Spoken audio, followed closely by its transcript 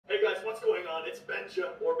what's going on? It's Benja,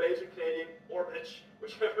 or Beijing Canadian, or Mitch,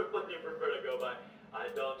 whichever one you prefer to go by. I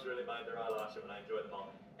don't really mind their eyelashes when I enjoy them all.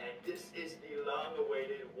 And this is the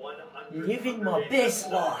long-awaited 100. Living my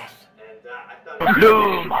best life. And I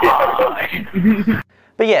thought.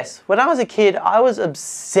 But yes, when I was a kid, I was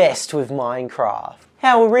obsessed with Minecraft.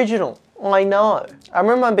 How original. I know. I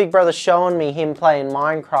remember my big brother showing me him playing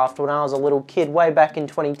Minecraft when I was a little kid way back in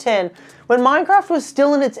 2010, when Minecraft was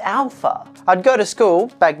still in its alpha. I'd go to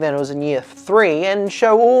school, back then it was in year 3, and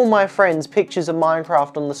show all my friends pictures of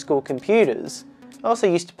Minecraft on the school computers. I also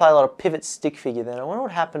used to play a lot of Pivot Stick Figure then. I wonder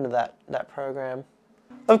what happened to that program.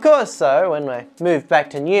 Of course though, when I moved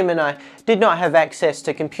back to Newman, I did not have access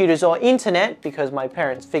to computers or internet because my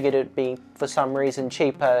parents figured it'd be, for some reason,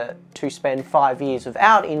 cheaper to spend 5 years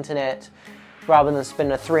without internet rather than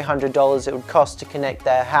spend the $300 it would cost to connect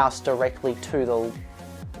their house directly to the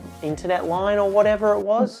internet line or whatever it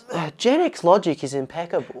was. Gen X logic is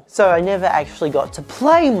impeccable. So I never actually got to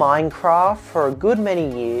play Minecraft for a good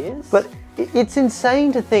many years, but it's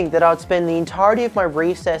insane to think that I'd spend the entirety of my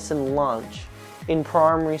recess and lunch in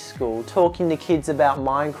primary school talking to kids about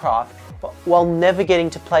Minecraft while never getting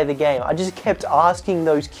to play the game. I just kept asking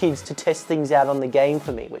those kids to test things out on the game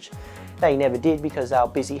for me, which they never did because they were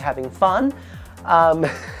busy having fun. I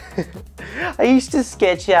used to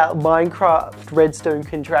sketch out Minecraft redstone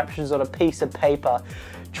contraptions on a piece of paper,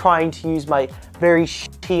 trying to use my very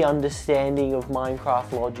shitty understanding of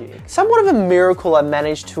Minecraft logic. Somewhat of a miracle I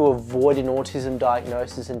managed to avoid an autism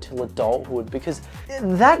diagnosis until adulthood, because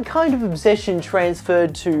that kind of obsession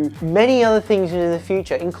transferred to many other things in the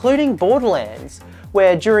future, including Borderlands,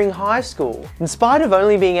 where during high school, in spite of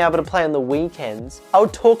only being able to play on the weekends, I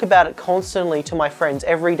would talk about it constantly to my friends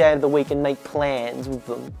every day of the week and make plans with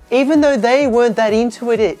them, even though they weren't that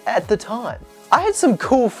into it at the time. I had some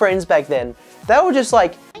cool friends back then. They were just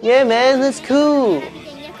like, yeah man, that's cool.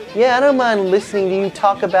 Yeah, I don't mind listening to you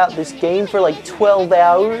talk about this game for like 12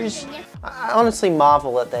 hours. I honestly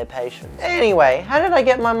marvel at their patience. Anyway, how did I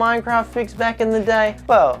get my Minecraft fix back in the day?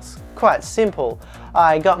 Well, it's quite simple.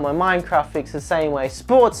 I got my Minecraft fix the same way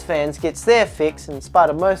sports fans gets their fix, in spite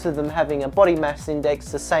of most of them having a body mass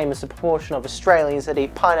index the same as the proportion of Australians that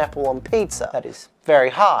eat pineapple on pizza. That is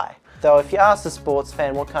very high. Though if you ask a sports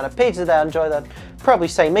fan what kind of pizza they enjoy, they'd probably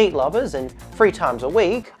say meat lovers and 3 times a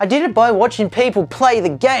week. I did it by watching people play the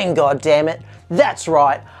game, goddammit. That's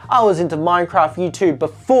right, I was into Minecraft YouTube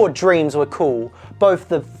before dreams were cool. Both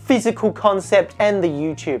the physical concept and the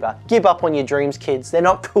YouTuber. Give up on your dreams, kids, they're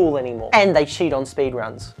not cool anymore. And they cheat on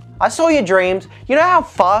speedruns. I saw your dreams. You know how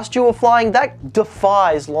fast you were flying? That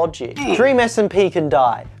defies logic. Dream SMP can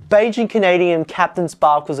die. Beijing Canadian Captain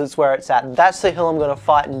Sparkles is where it's at. That's the hill I'm gonna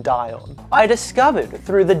fight and die on. I discovered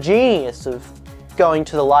through the genius of going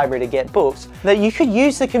to the library to get books that you could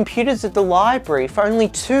use the computers at the library for only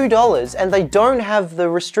 $2, and they don't have the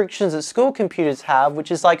restrictions that school computers have,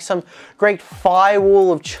 which is like some great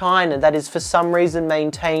firewall of China that is for some reason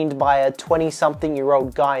maintained by a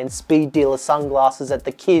 20-something-year-old guy in speed dealer sunglasses that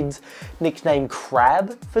the kids nicknamed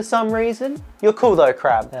Crab for some reason. You're cool though,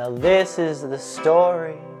 Crab. Now this is the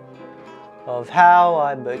story of how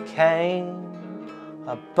I became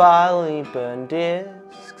a barley burn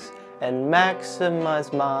discs and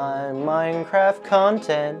maximize my Minecraft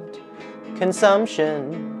content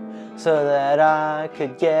consumption so that I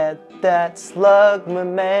could get that slug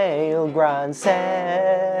mail grind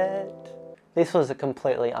set. This was a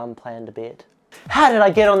completely unplanned bit. How did I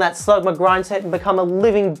get on that slug grind set and become a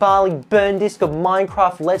living barley burn disc of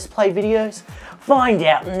Minecraft Let's Play videos? Find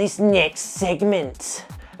out in this next segment.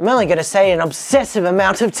 I'm only going to say it an obsessive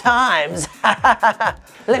amount of times.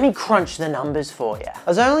 Let me crunch the numbers for you. I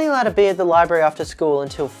was only allowed to be at the library after school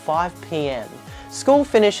until 5 PM. School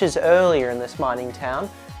finishes earlier in this mining town,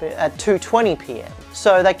 at 2:20 PM.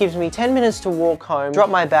 So that gives me 10 minutes to walk home, drop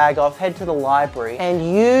my bag off, head to the library, and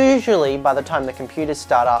usually by the time the computers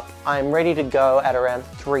start up, I'm ready to go at around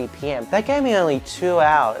 3 PM. That gave me only 2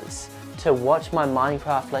 hours to watch my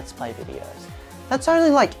Minecraft Let's Play videos. That's only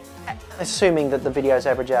like, assuming that the videos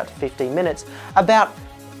average out to 15 minutes, about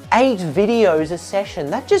 8 videos a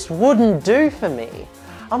session. That just wouldn't do for me.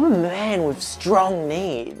 I'm a man with strong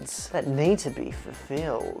needs that need to be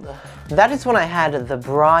fulfilled. That is when I had the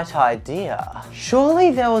bright idea.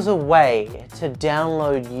 Surely there was a way to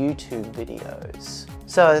download YouTube videos.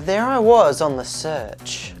 So there I was on the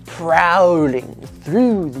search, prowling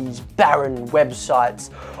through these barren websites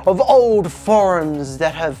of old forums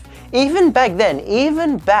that have, even back then,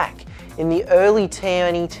 even back in the early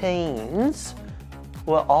 2010s,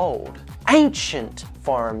 were old, ancient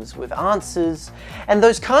forums with answers, and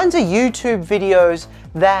those kinds of YouTube videos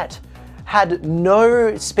that had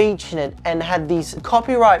no speech in it and had these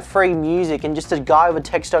copyright-free music and just a guy with a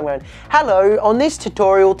text on going, "Hello, on this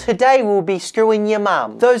tutorial, today we'll be screwing your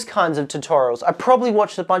mum." Those kinds of tutorials. I probably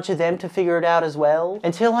watched a bunch of them to figure it out as well,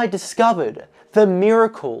 until I discovered the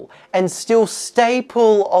miracle and still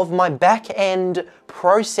staple of my back-end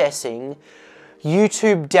processing,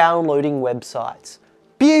 YouTube downloading websites.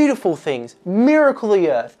 Beautiful things, miracle of the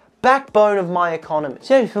earth, backbone of my economy.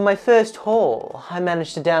 So for my first haul, I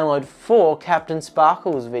managed to download 4 Captain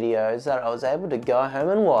Sparkles videos that I was able to go home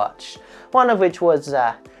and watch. One of which was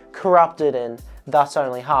corrupted and thus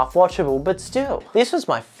only half watchable, but still. This was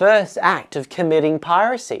my first act of committing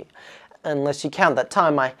piracy. Unless you count that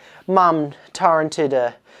time my mum torrented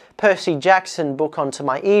a Percy Jackson book onto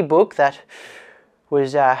my ebook that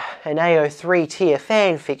was an AO3 tier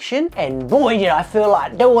fan fiction, and boy did I feel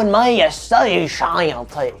like doing me a specialty.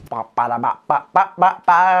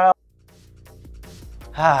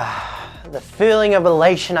 The feeling of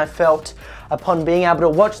elation I felt upon being able to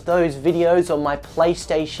watch those videos on my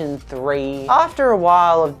PlayStation 3. After a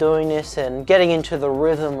while of doing this and getting into the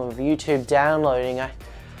rhythm of YouTube downloading, I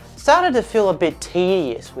started to feel a bit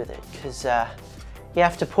tedious with it, because you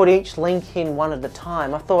have to put each link in one at a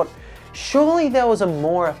time. I thought, surely there was a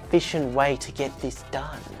more efficient way to get this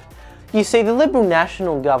done. You see, the Liberal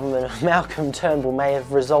National Government of Malcolm Turnbull may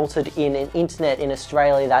have resulted in an internet in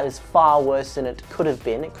Australia that is far worse than it could have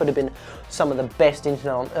been. It could have been some of the best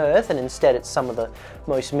internet on earth, and instead it's some of the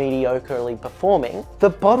most mediocrely performing.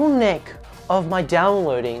 The bottleneck of my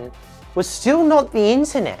downloading was still not the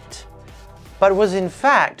internet, but was in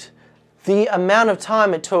fact the amount of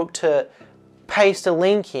time it took to paste a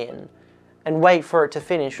link in and wait for it to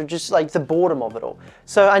finish, or just like the boredom of it all.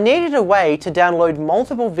 So I needed a way to download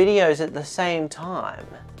multiple videos at the same time.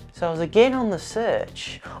 So I was again on the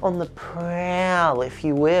search, on the prowl, if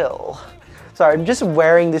you will. Sorry, I'm just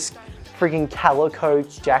wearing this freaking calico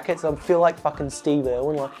jacket, so I feel like fucking Steve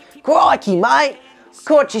Irwin, like, crikey mate,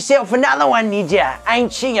 caught yourself another one, did ya?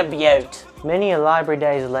 Ain't she a beaut? Many a library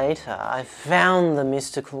days later, I found the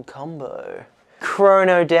mystical combo.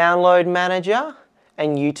 Chrono Download Manager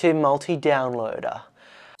and YouTube Multi-Downloader.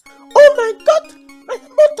 Oh mein Gott! Meine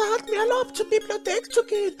Mutter hat mir erlaubt, zur Bibliothek zu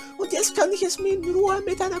gehen. Und jetzt kann ich es mir in Ruhe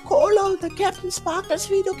mit einer Cola und einem Captain Sparkles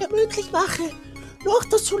Video gemütlich machen. Noch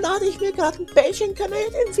dazu lade ich mir gerade ein Belgian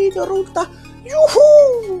Canadian Video runter.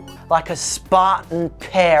 Juhu! Like a Spartan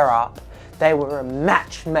pair-up. They were a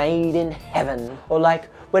match made in heaven. Or like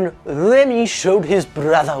when Remy showed his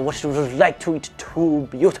brother what it was like to eat 2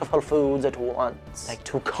 beautiful foods at once. Like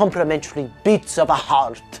 2 complementary beats of a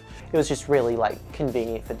heart. It was just really like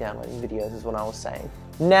convenient for downloading videos is what I was saying.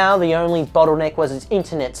 Now the only bottleneck was its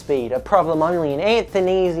internet speed, a problem only an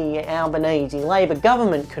Anthony Albanese Labour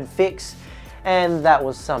government could fix, and that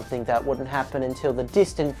was something that wouldn't happen until the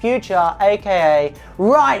distant future, aka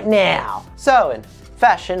right now. So in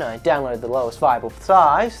fashion, I downloaded the lowest viable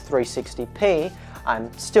size, 360p.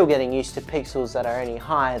 I'm still getting used to pixels that are any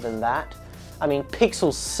higher than that. I mean,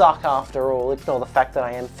 pixels suck after all, ignore the fact that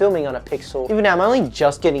I am filming on a pixel. Even now, I'm only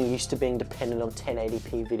just getting used to being dependent on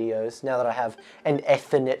 1080p videos, now that I have an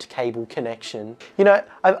Ethernet cable connection. You know,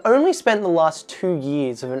 I've only spent the last 2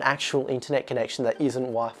 years of an actual internet connection that isn't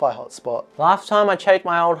Wi-Fi hotspot. Last time I checked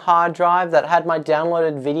my old hard drive that had my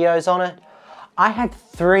downloaded videos on it, I had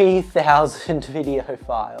 3,000 video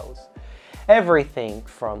files. Everything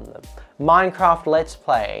from the Minecraft Let's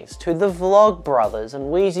Plays to the Vlog Brothers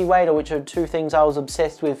and Wheezy Waiter, which are 2 things I was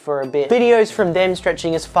obsessed with for a bit. Videos from them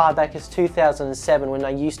stretching as far back as 2007 when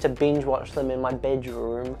I used to binge watch them in my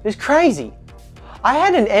bedroom. It was crazy. I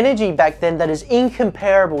had an energy back then that is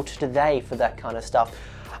incomparable to today for that kind of stuff.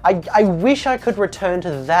 I wish I could return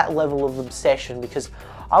to that level of obsession because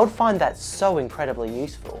I would find that so incredibly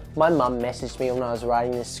useful. My mum messaged me when I was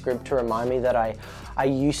writing this script to remind me that I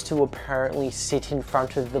used to apparently sit in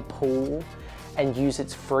front of the pool and use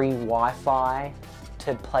its free Wi-Fi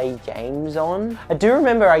to play games on. I do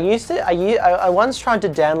remember I once tried to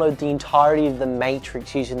download the entirety of The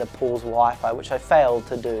Matrix using the pool's Wi-Fi, which I failed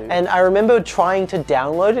to do. And I remember trying to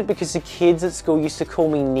download it because the kids at school used to call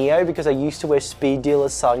me Neo because I used to wear speed dealer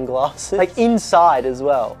sunglasses, like inside as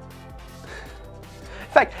well.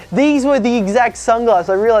 In fact, these were the exact sunglasses.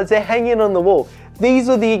 I realized they're hanging on the wall. These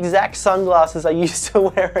were the exact sunglasses I used to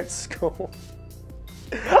wear at school.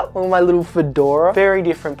 On my little fedora. Very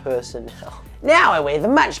different person now. Now I wear the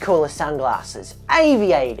much cooler sunglasses,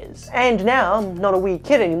 aviators. And now I'm not a weird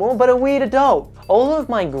kid anymore, but a weird adult. All of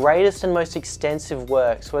my greatest and most extensive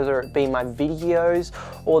works, whether it be my videos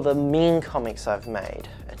or the meme comics I've made,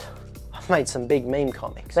 I've made some big meme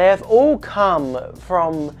comics. They have all come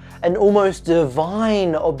from an almost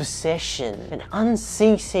divine obsession, an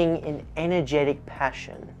unceasing and energetic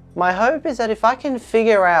passion. My hope is that if I can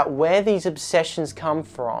figure out where these obsessions come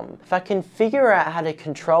from, if I can figure out how to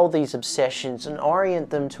control these obsessions and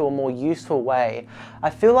orient them to a more useful way,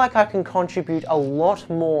 I feel like I can contribute a lot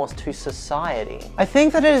more to society. I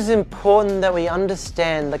think that it is important that we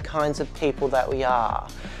understand the kinds of people that we are,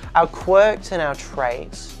 our quirks and our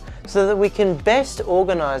traits, so that we can best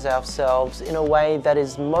organize ourselves in a way that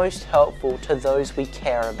is most helpful to those we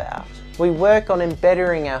care about. We work on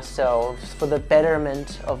embettering ourselves for the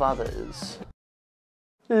betterment of others.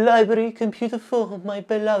 Library computer for my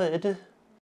beloved.